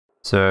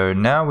So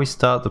now we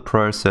start the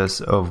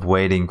process of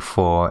waiting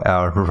for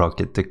our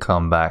rocket to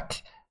come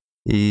back.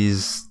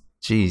 He's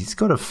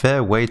got a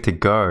fair way to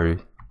go.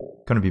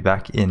 Gonna be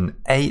back in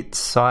 8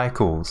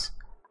 cycles.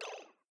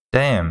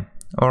 Damn.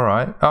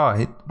 Alright.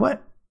 Oh,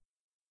 what?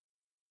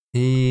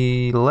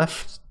 He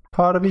left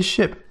part of his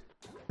ship.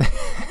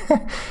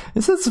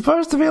 Is it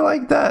supposed to be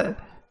like that?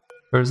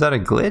 Or is that a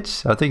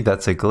glitch? I think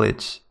that's a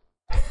glitch.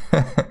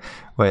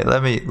 Wait,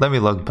 let me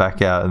log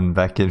back out and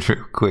back in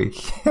real quick.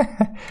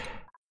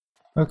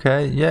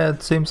 Okay, yeah,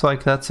 it seems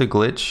like that's a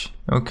glitch.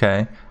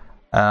 Okay.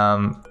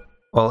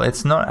 Well,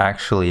 it's not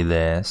actually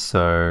there,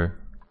 so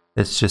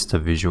it's just a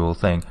visual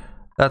thing.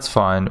 That's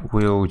fine.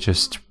 We'll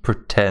just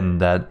pretend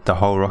that the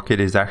whole rocket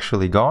is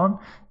actually gone.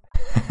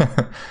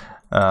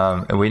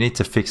 And we need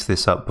to fix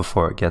this up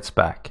before it gets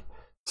back.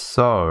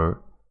 So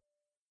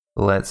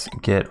let's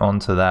get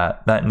onto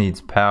that. That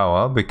needs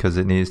power because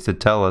it needs to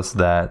tell us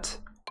that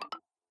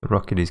the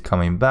rocket is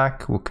coming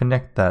back. We'll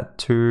connect that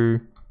to...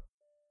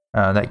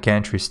 that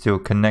gantry is still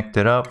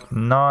connected up.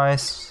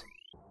 Nice.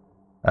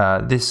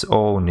 This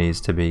all needs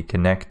to be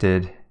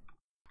connected.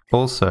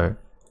 Also,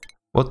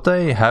 what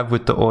they have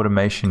with the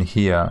automation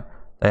here,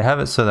 they have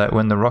it so that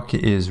when the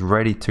rocket is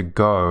ready to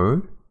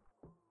go,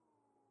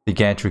 the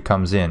gantry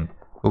comes in.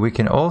 But we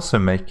can also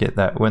make it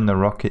that when the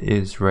rocket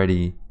is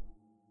ready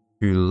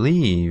to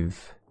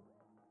leave,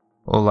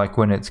 or like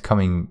when it's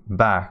coming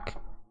back.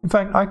 In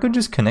fact, I could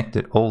just connect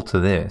it all to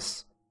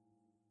this.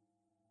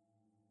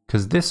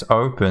 Because this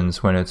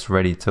opens when it's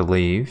ready to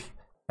leave,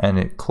 and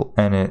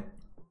it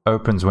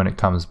opens when it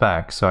comes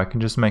back. So I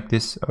can just make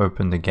this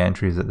open the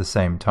gantries at the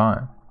same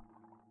time.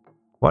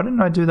 Why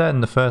didn't I do that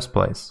in the first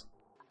place?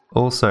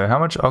 Also, how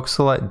much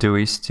oxalate do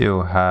we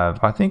still have?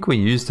 I think we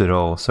used it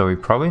all, so we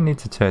probably need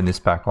to turn this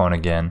back on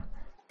again.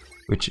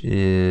 Which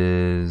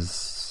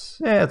is...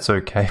 yeah, it's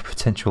okay.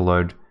 Potential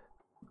load.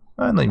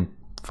 Only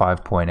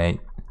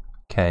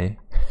 5.8k.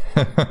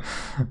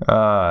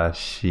 Ah,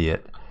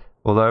 shit.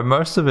 Although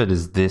most of it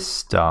is this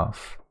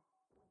stuff.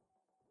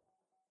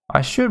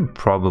 I should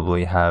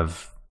probably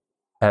have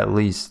at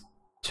least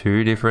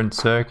 2 different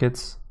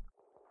circuits.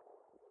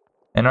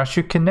 And I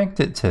should connect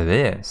it to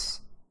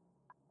this.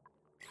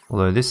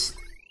 Although this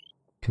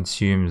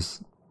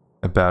consumes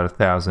about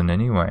 1,000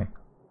 anyway.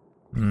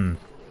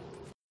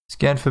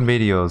 Scan for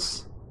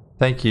meteors.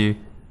 Thank you.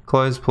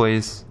 Close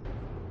please.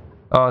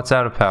 Oh, it's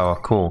out of power.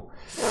 Cool.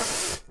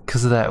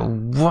 Because of that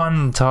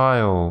one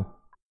tile.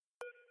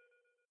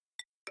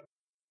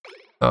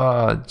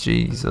 Oh,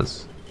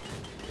 Jesus.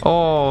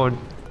 Oh.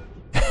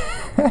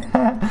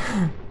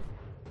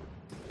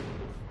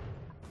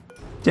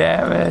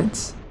 Damn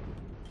it.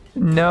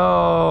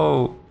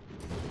 No.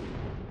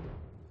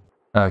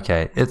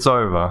 Okay, it's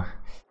over.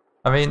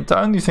 I mean, the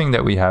only thing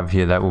that we have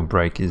here that will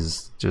break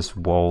is just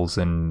walls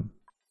and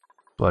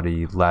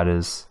bloody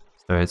ladders,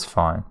 so it's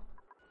fine.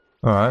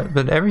 Alright,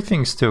 but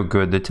everything's still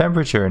good. The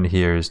temperature in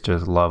here is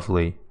just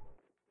lovely.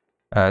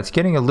 It's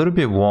getting a little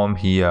bit warm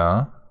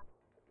here.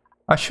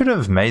 I should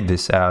have made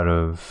this out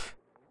of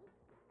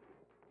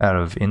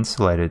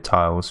insulated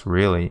tiles,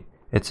 really.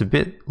 It's a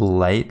bit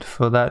late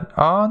for that.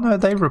 Oh no,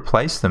 they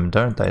replace them,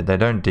 don't they? They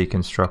don't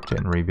deconstruct it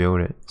and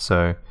rebuild it,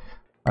 so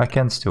I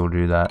can still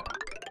do that.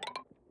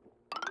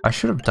 I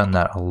should have done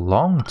that a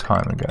long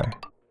time ago.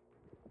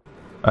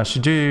 I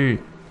should do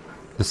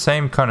the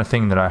same kind of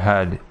thing that I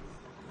had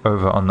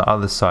over on the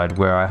other side,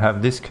 where I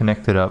have this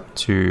connected up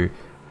to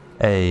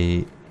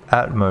a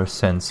Atmos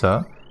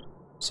sensor,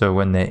 so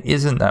when there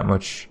isn't that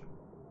much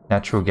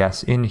natural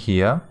gas in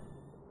here,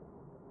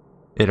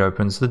 it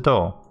opens the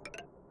door.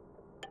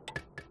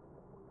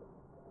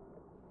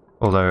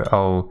 Although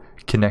I'll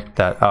connect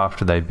that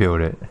after they build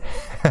it.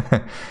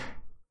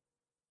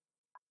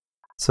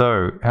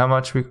 So, how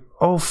much we...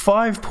 oh,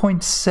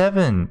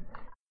 5.7!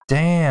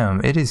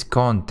 Damn, it has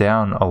gone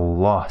down a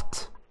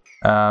lot.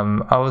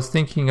 I was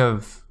thinking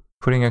of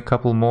putting a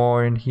couple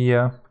more in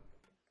here.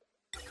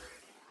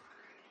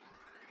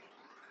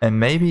 And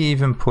maybe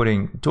even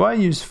putting... do I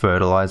use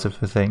fertilizer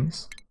for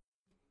things?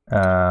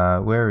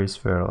 Where is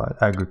fertilizer?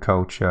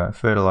 Agriculture,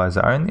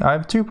 fertilizer. I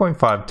have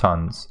 2.5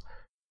 tons.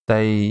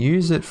 They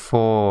use it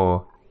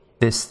for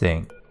this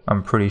thing,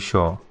 I'm pretty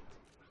sure.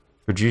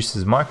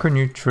 Produces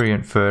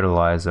micronutrient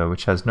fertilizer,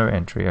 which has no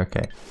entry,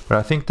 okay. But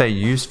I think they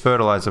use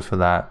fertilizer for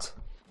that.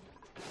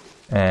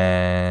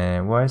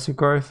 And why is the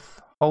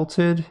growth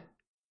halted?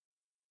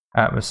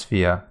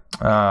 Atmosphere.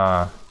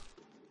 I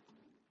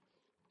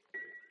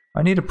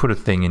need to put a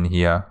thing in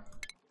here.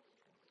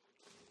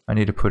 I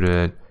need to put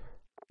a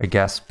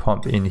gas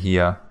pump in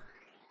here.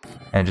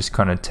 And just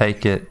kind of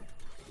take it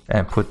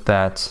and put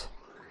that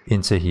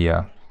into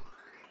here.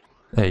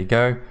 There you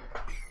go.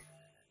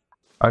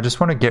 I just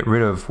want to get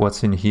rid of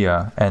what's in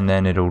here, and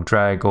then it'll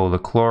drag all the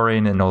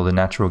chlorine and all the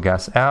natural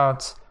gas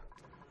out,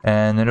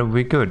 and it'll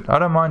be good. I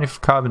don't mind if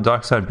carbon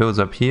dioxide builds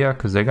up here,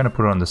 because they're going to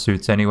put it on the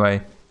suits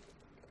anyway.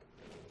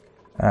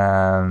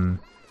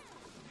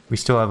 We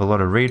still have a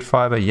lot of reed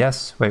fiber,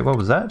 yes. Wait, what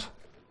was that?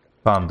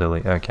 Palm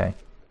lily, okay.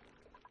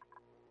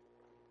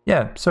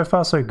 Yeah, so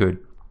far so good.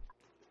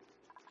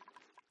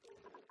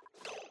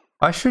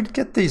 I should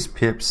get these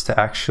pips to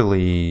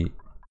actually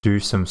do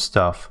some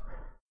stuff.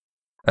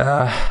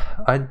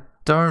 I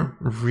don't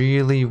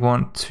really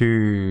want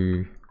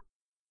to,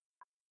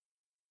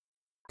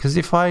 because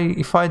if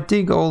I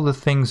dig all the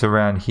things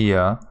around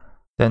here,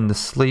 then the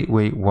sleet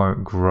wheat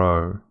won't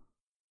grow.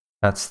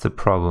 That's the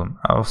problem.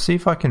 I'll see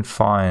if I can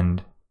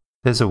find.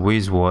 There's a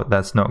wheezewort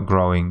that's not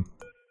growing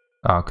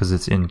because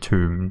it's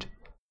entombed.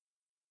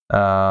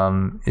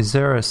 Is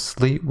there a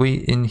sleet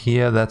wheat in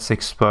here that's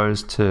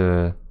exposed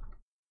to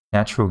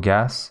natural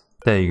gas?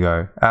 There you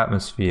go,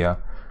 atmosphere.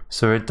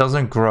 So it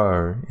doesn't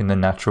grow in the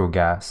natural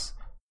gas.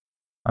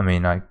 I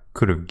mean, I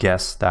could have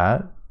guessed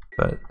that,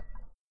 but...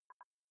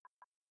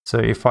 So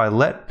if I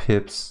let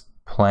pips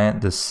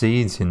plant the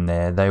seeds in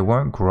there, they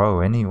won't grow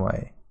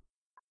anyway.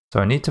 So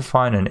I need to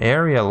find an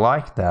area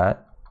like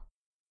that.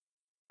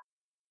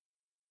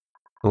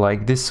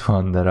 Like this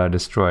one that I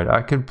destroyed.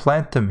 I could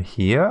plant them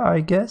here,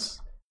 I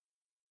guess.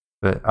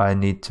 But I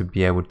need to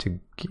be able to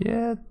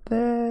get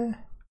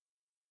there.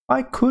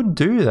 I could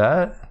do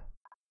that.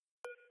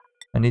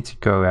 I need to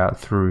go out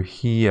through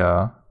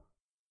here.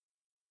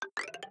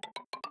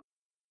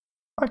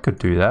 I could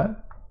do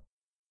that.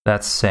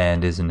 That's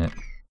sand, isn't it?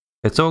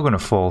 It's all gonna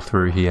fall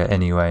through here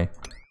anyway.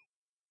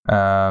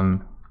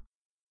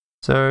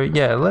 So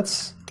yeah,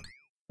 let's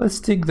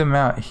dig them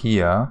out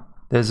here.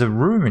 There's a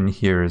room in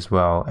here as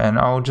well, and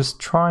I'll just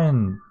try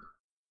and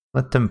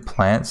let them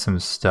plant some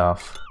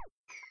stuff.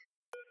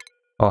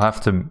 I'll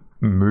have to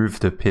move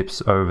the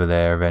pips over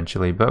there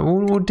eventually, but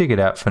we'll dig it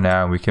out for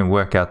now and we can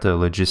work out the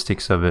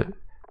logistics of it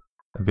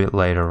a bit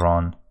later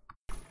on.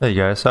 There you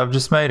go, so I've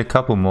just made a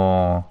couple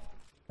more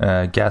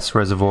gas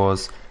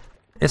reservoirs.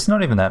 It's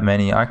not even that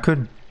many. I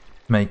could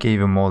make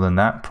even more than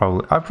that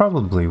probably. I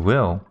probably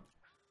will,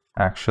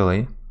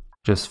 actually.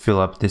 Just fill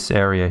up this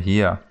area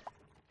here.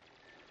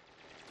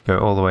 Go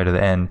all the way to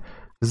the end.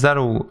 Because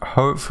that'll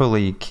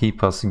hopefully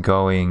keep us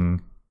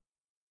going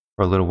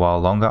for a little while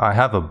longer. I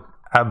have an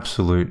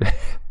absolute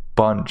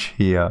bunch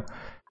here.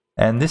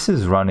 And this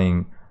is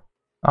running...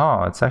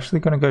 Oh, it's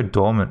actually going to go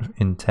dormant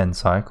in 10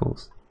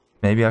 cycles.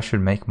 Maybe I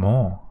should make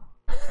more.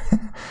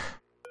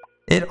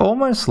 It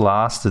almost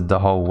lasted the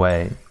whole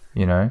way,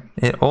 you know?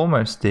 It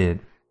almost did.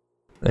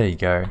 There you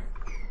go.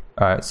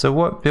 Alright, so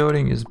what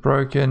building is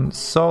broken?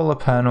 Solar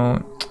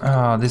panel.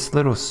 Ah, this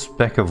little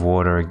speck of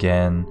water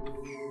again.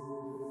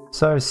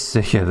 So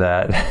sick of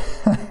that.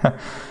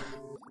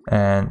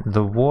 And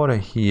the water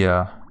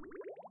here,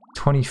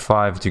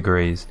 25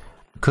 degrees.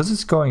 Because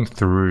it's going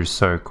through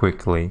so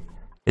quickly,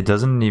 it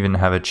doesn't even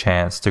have a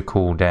chance to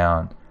cool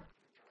down.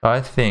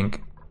 I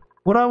think,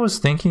 what I was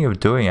thinking of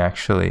doing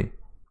actually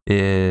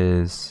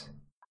is...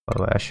 By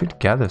the way, I should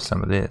gather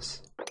some of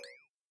this.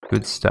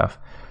 Good stuff.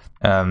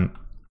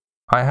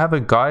 I have a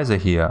geyser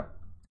here.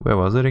 Where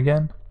was it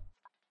again?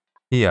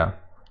 Here.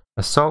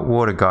 A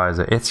saltwater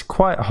geyser. It's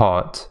quite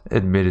hot,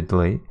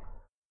 admittedly.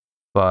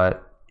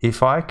 But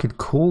if I could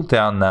cool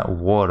down that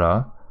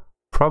water,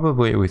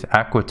 probably with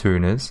aqua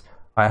tuners,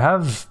 I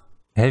have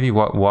heavy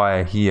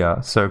wire here,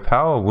 so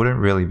power wouldn't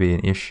really be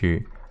an issue.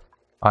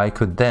 I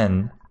could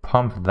then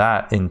pump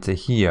that into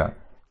here,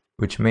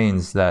 which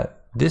means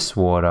that this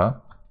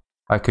water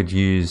I could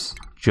use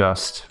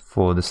just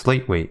for the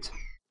sleet wheat.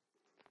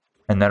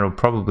 And that'll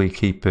probably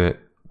keep it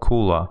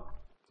cooler.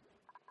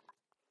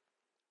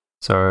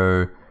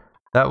 So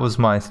that was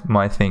my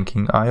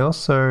thinking. I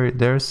also,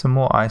 there is some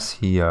more ice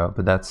here,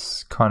 but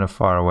that's kind of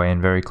far away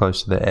and very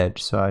close to the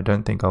edge, so I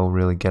don't think I'll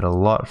really get a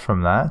lot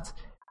from that.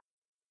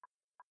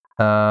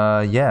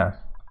 Yeah.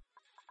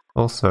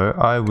 Also,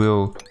 I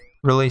will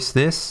release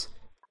this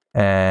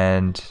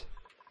and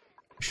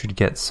should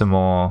get some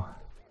more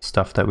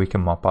stuff that we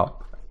can mop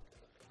up.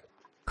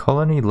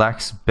 Colony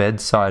lacks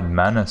bedside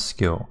manner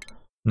skill.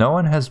 No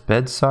one has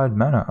bedside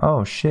manner.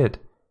 Oh shit.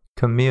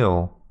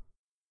 Camille.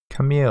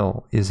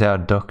 Camille is our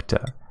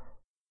doctor.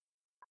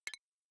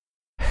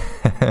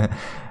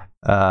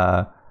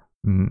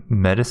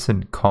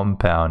 Medicine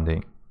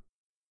compounding.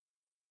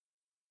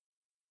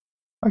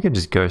 I could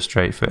just go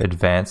straight for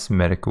advanced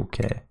medical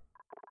care.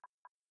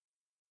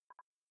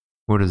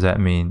 What does that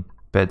mean?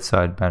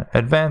 Bedside manner.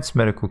 Advanced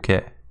medical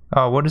care.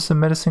 Oh, what is the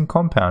medicine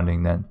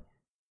compounding then?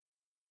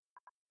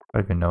 I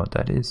don't even know what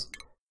that is.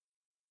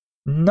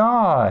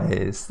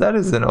 Nice! That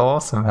is an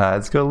awesome hat.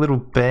 It's got a little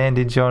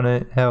bandage on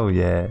it. Hell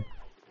yeah.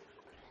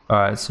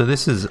 Alright, so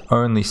this is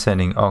only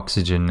sending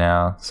oxygen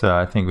now, so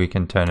I think we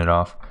can turn it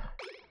off.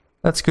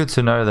 That's good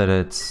to know that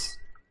it's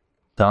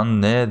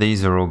done there.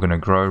 These are all going to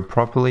grow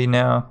properly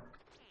now.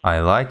 I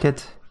like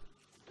it.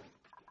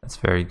 That's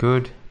very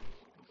good.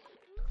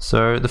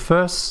 So the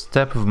first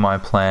step of my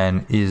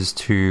plan is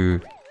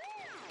to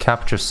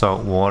capture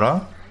salt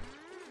water.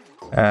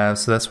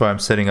 So that's why I'm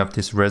setting up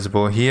this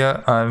reservoir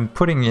here. I'm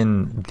putting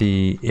in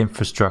the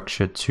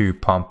infrastructure to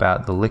pump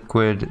out the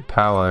liquid,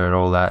 power and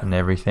all that and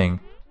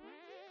everything.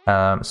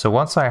 So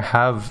once I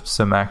have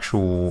some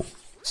actual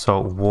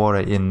salt water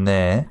in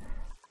there,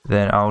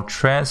 then I'll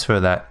transfer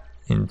that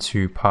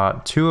into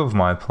part 2 of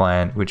my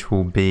plan, which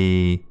will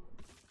be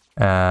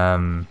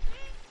aqua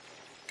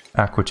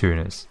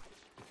tuners.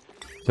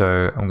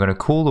 So I'm going to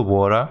cool the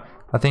water.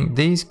 I think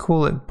these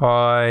cool it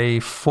by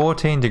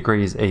 14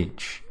 degrees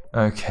each.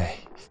 Okay.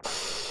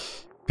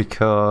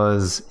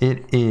 Because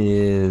it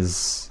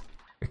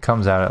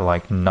comes out at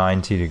like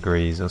 90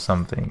 degrees or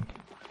something.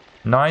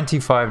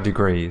 95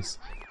 degrees.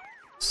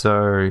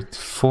 So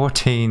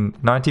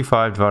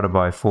 95 divided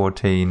by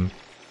 14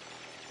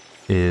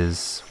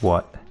 is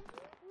what?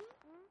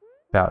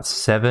 About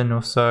 7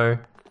 or so.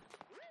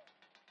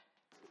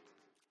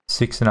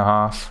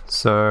 6.5.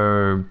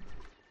 So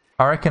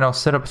I reckon I'll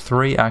set up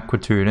 3 aqua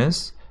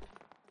tuners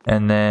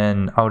and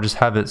then I'll just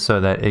have it so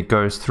that it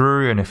goes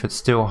through, and if it's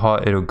still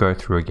hot it'll go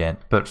through again.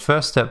 But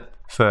first, I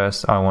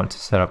want to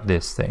set up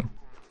this thing.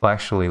 I'll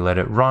actually let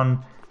it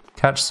run,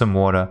 catch some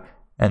water,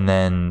 and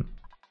then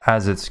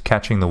as it's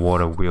catching the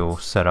water we'll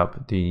set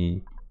up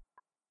the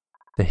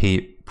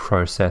heat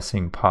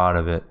processing part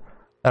of it.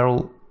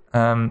 I'll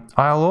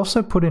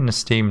also put in a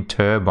steam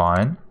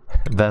turbine.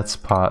 That's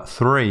part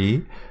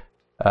 3.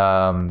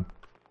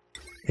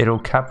 It'll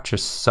capture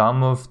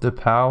some of the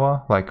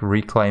power, like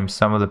reclaim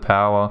some of the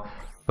power,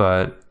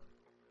 but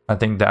I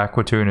think the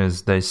aqua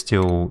tuners, they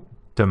still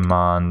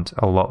demand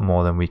a lot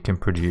more than we can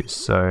produce.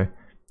 So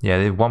yeah,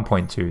 they're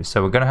 1.2.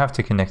 So we're going to have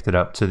to connect it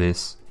up to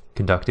this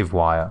conductive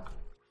wire.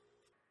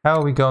 How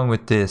are we going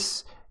with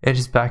this? It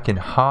is back in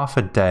half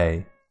a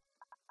day.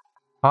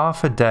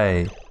 Half a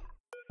day.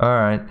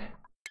 Alright.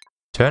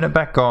 Turn it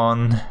back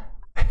on.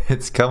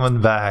 It's coming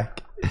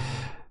back.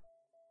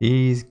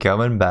 He's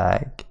coming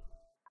back.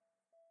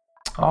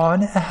 Oh,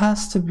 and it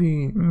has to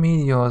be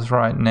meteors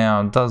right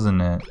now, doesn't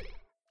it?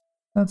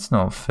 That's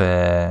not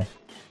fair.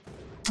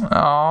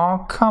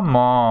 Oh, come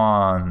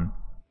on.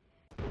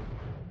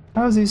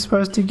 How is he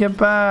supposed to get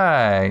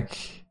back?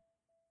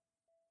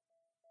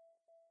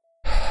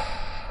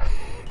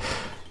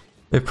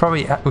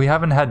 We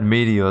haven't had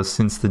meteors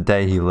since the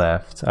day he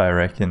left, I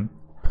reckon.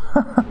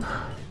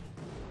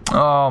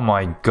 Oh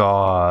my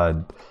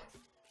god.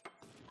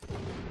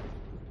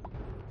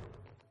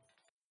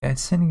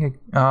 It's sending a...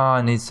 Oh,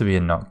 it needs to be a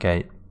NOT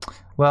gate.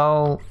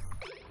 Well,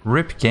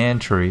 rip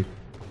gantry.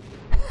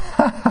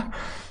 That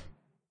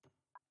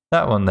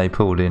one they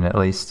pulled in at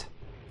least.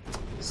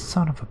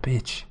 Son of a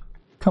bitch.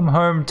 Come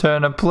home,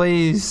 Turner,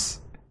 please.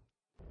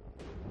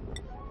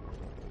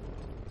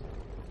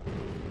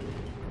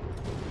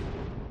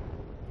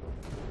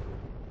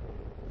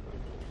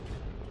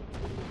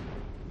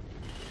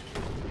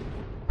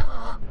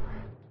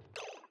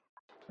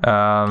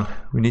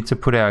 We need to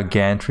put our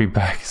gantry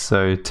back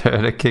so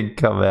Turner can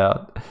come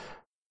out.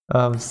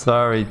 I'm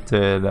sorry,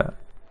 Turner.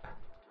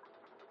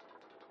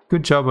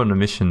 Good job on the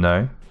mission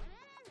though.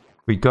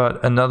 We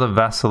got another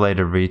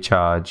vacillator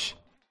recharge.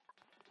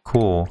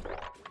 Cool.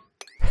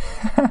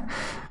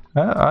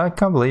 I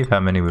can't believe how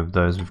many of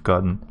those we've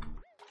gotten.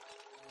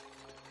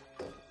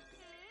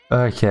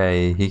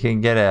 Okay, he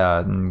can get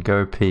out and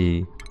go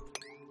pee.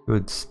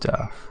 Good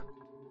stuff.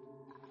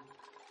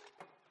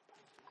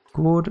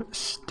 Good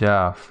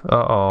stuff.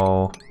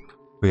 Uh-oh.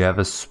 We have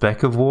a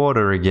speck of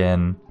water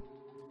again.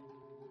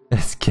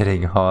 It's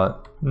getting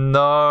hot.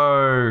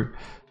 No!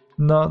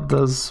 Not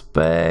the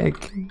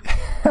speck.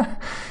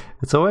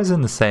 It's always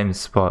in the same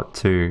spot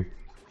too.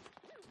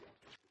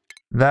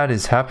 That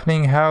is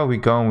happening. How are we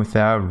going with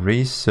our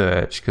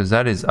research? Because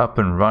that is up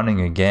and running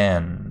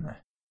again.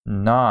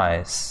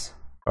 Nice.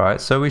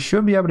 Alright, so we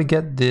should be able to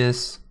get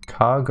this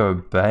cargo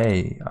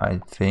bay, I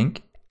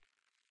think.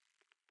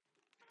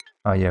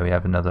 Oh yeah, we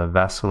have another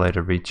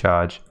vacillator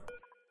recharge.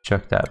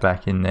 Chuck that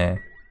back in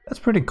there. That's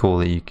pretty cool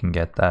that you can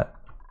get that.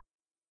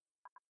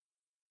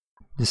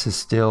 This is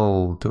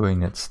still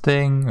doing its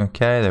thing.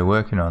 Okay, they're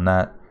working on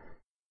that.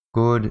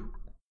 Good.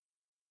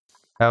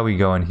 How are we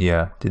going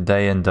here? Did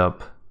they end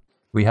up...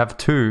 We have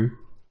 2. Does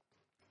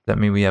that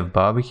mean we have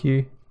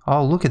barbecue?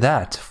 Oh, look at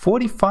that.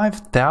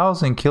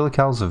 45,000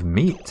 kilocalories of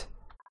meat.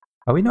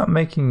 Are we not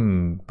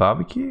making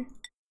barbecue?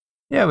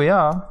 Yeah, we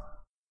are.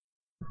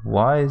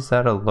 Why is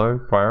that a low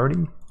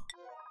priority?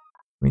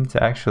 We need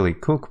to actually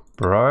cook,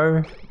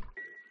 bro.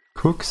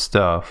 Cook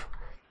stuff.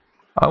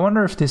 I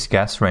wonder if this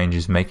gas range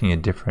is making a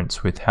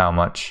difference with how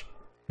much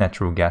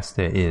natural gas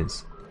there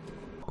is.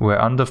 We're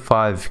under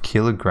 5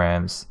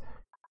 kilograms.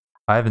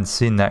 I haven't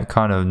seen that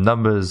kind of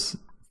numbers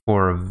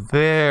for a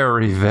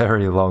very,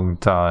 very long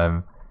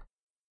time.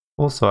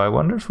 Also, I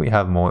wonder if we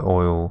have more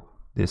oil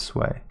this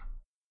way.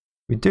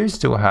 We do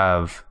still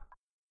have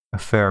a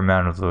fair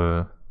amount of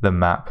the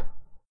map.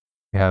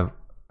 We have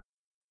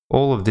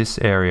all of this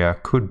area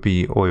could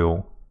be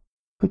oil,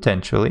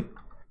 potentially.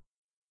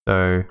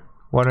 So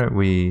why don't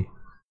we...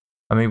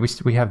 I mean,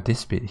 we have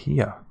this bit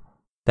here.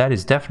 That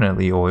is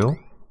definitely oil,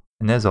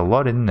 and there's a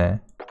lot in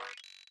there.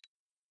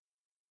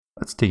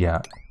 Let's dig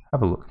out.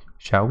 Have a look,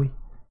 shall we?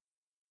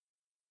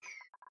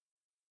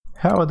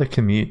 How are the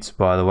commutes,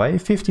 by the way?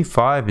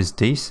 55 is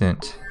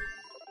decent.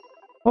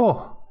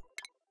 Oh,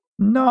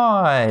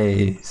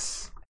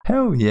 nice.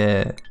 Hell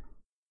yeah.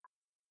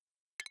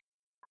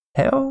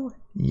 Hell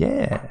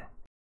yeah.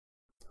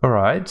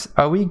 Alright,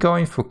 are we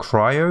going for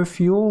cryo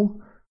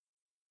fuel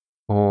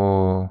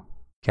or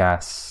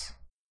gas?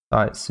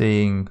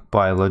 Sightseeing,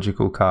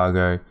 biological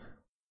cargo.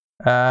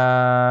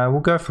 We'll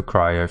go for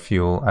cryo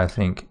fuel, I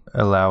think.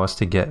 Allow us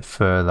to get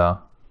further.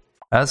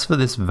 As for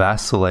this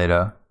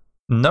vacillator,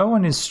 no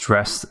one is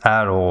stressed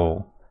at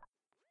all.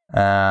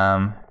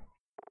 I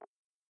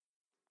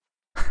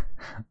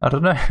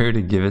don't know who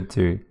to give it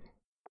to.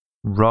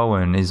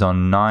 Rowan is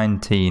on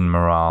 19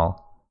 morale.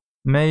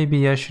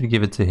 Maybe I should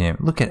give it to him.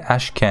 Look at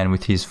Ashcan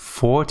with his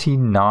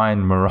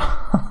 49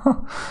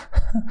 morale.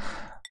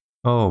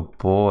 Oh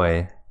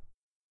boy.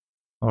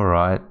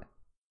 Alright.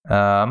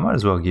 I might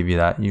as well give you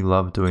that. You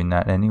love doing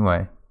that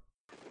anyway.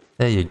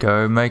 There you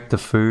go. Make the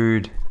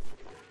food.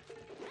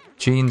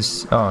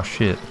 Jeans. Oh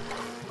shit.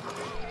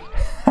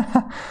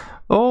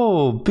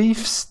 Oh,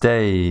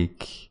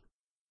 beefsteak.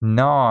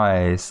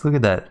 Nice. Look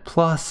at that.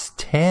 Plus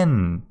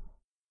 10.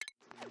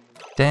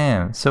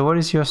 Damn. So what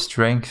is your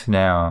strength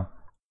now?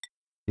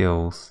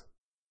 Skills.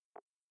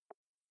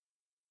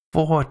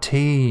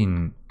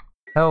 14.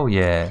 Hell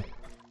yeah.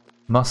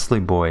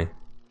 Muscly boy.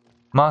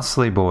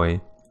 Muscly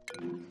boy.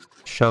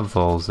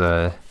 Shovels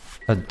are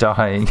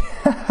dying.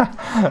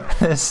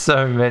 There's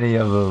so many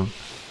of them.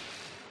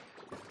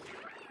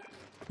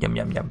 Yum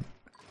yum yum.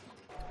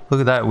 Look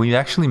at that. We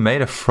actually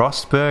made a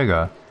frost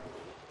burger.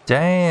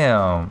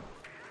 Damn.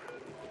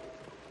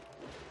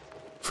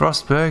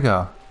 Frost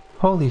burger.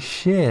 Holy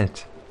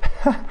shit.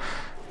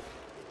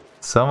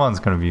 Someone's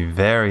gonna be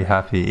very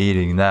happy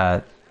eating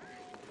that.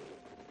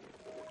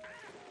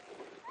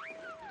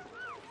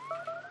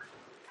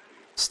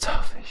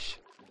 Starfish.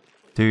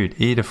 Dude,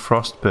 eat a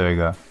frost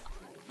burger.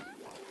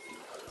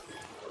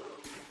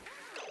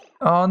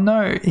 Oh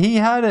no, he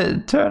had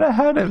it. Turner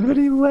had it, but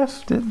he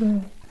left it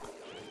there.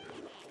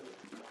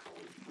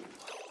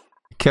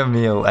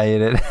 Camille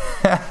ate it.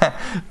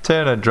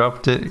 Turner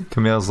dropped it.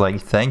 Camille's like,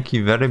 thank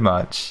you very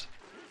much.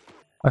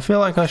 I feel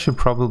like I should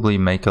probably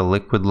make a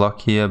liquid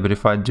lock here, but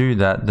if I do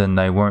that, then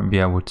they won't be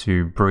able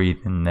to breathe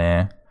in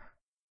there.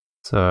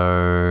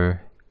 So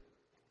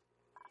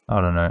I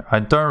don't know. I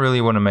don't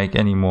really want to make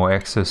any more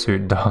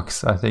exosuit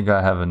dogs. I think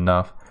I have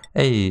enough.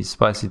 Hey,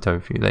 spicy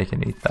tofu, they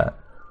can eat that.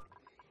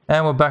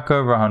 And we're back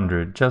over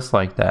 100, just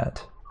like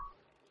that.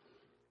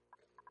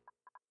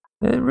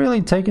 They're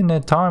really taking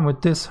their time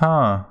with this,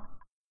 huh?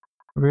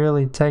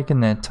 Really taking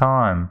their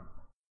time.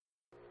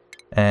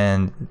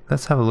 And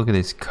let's have a look at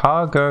this.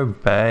 Cargo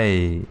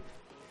bay.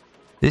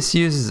 This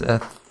uses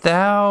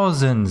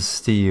 1,000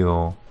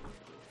 steel.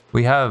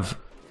 We have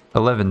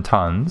 11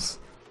 tons,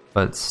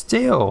 but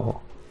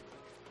still.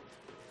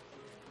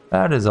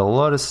 That is a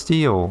lot of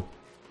steel.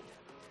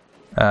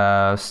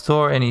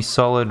 Store any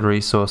solid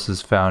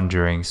resources found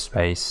during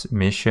space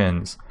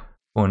missions.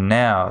 Well,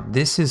 now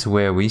this is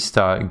where we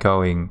start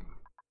going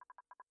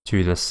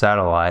to the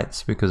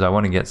satellites because I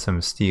want to get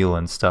some steel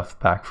and stuff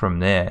back from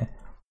there.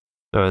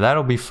 So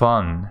that'll be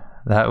fun.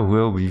 That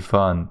will be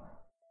fun.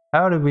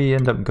 How did we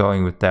end up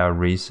going with our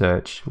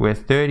research? We're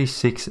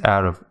 36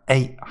 out of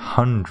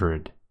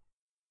 800.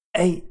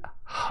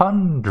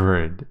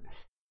 800!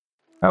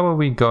 How are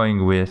we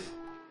going with...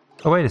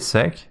 Oh, wait a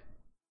sec.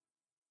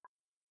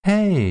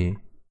 Hey!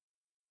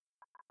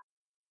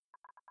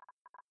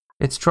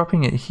 It's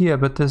dropping it here,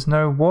 but there's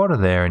no water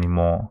there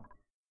anymore.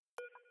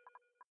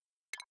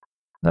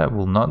 That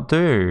will not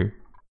do.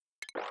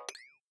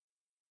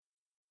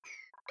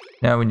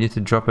 Now we need to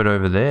drop it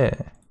over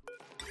there.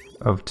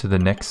 Over to the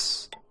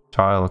next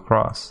tile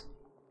across.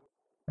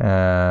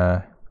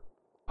 Oh!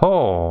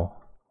 Oh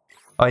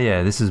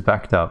yeah, this is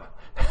backed up.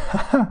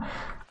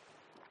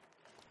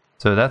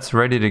 So that's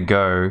ready to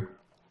go.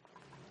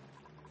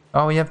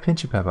 Oh, we have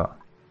pincher pepper.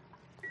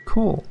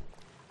 Cool.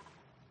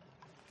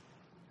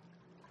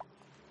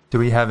 Do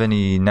we have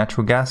any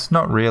natural gas?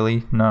 Not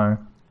really, no.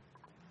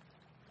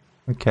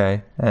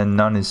 Okay, and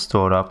none is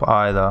stored up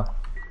either.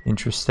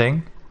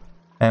 Interesting.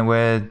 And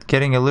we're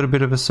getting a little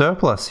bit of a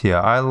surplus here.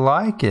 I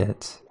like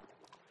it.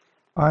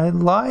 I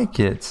like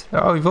it.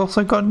 Oh, we've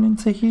also gotten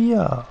into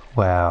here.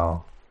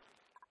 Wow.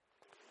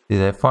 See,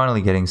 they're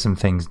finally getting some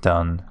things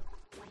done.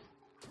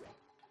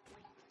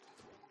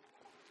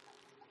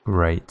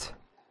 Great.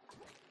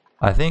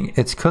 I think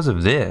it's because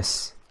of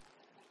this.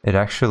 It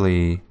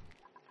actually...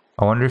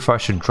 I wonder if I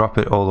should drop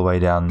it all the way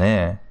down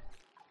there.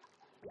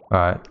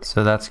 Alright,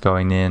 so that's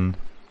going in.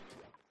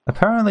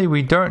 Apparently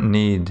we don't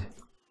need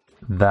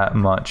that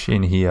much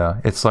in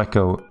here. It's like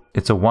a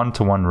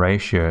 1-to-1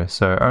 ratio,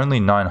 so only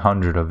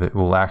 900 of it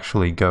will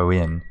actually go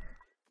in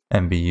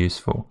and be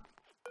useful.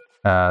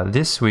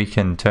 This we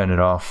can turn it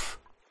off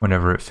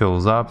whenever it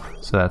fills up,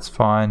 so that's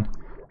fine.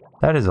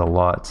 That is a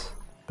lot.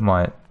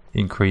 Might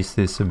increase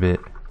this a bit.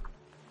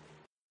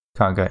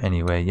 Can't go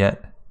anywhere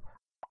yet.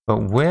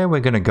 But where we're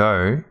gonna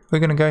go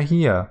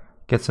here.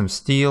 Get some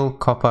steel,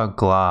 copper,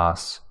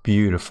 glass.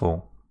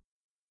 Beautiful.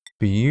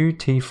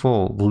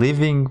 Beautiful.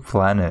 Living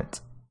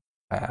planet.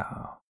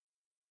 Wow.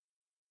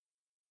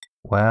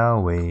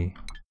 Wowee.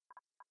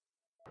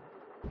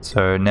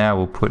 So now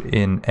we'll put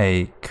in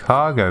a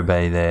cargo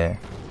bay there.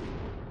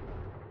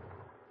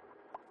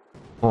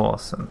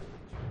 Awesome.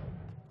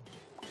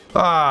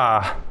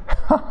 Ah!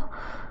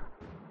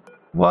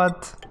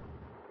 What?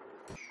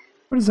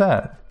 What is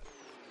that?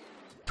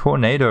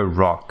 Tornado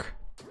rock.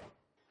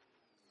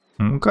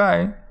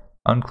 Okay.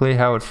 Unclear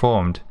how it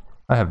formed.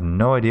 I have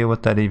no idea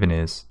what that even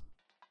is.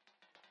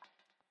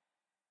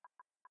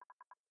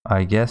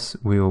 I guess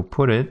we'll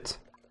put it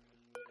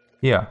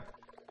here.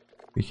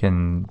 We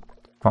can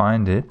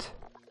find it.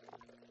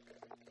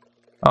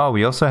 Oh,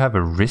 we also have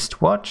a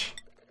wristwatch?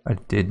 I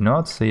did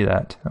not see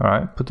that.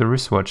 Alright, put the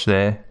wristwatch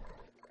there.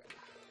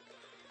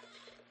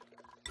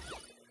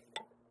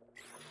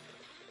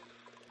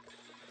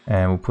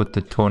 And we'll put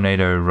the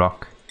tornado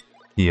rock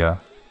here.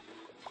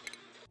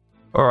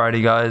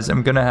 Alrighty guys,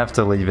 I'm gonna have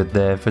to leave it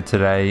there for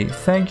today.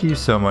 Thank you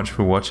so much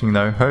for watching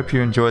though. Hope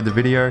you enjoyed the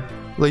video.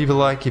 Leave a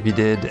like if you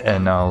did,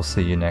 and I'll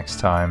see you next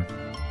time.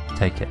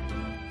 Take care.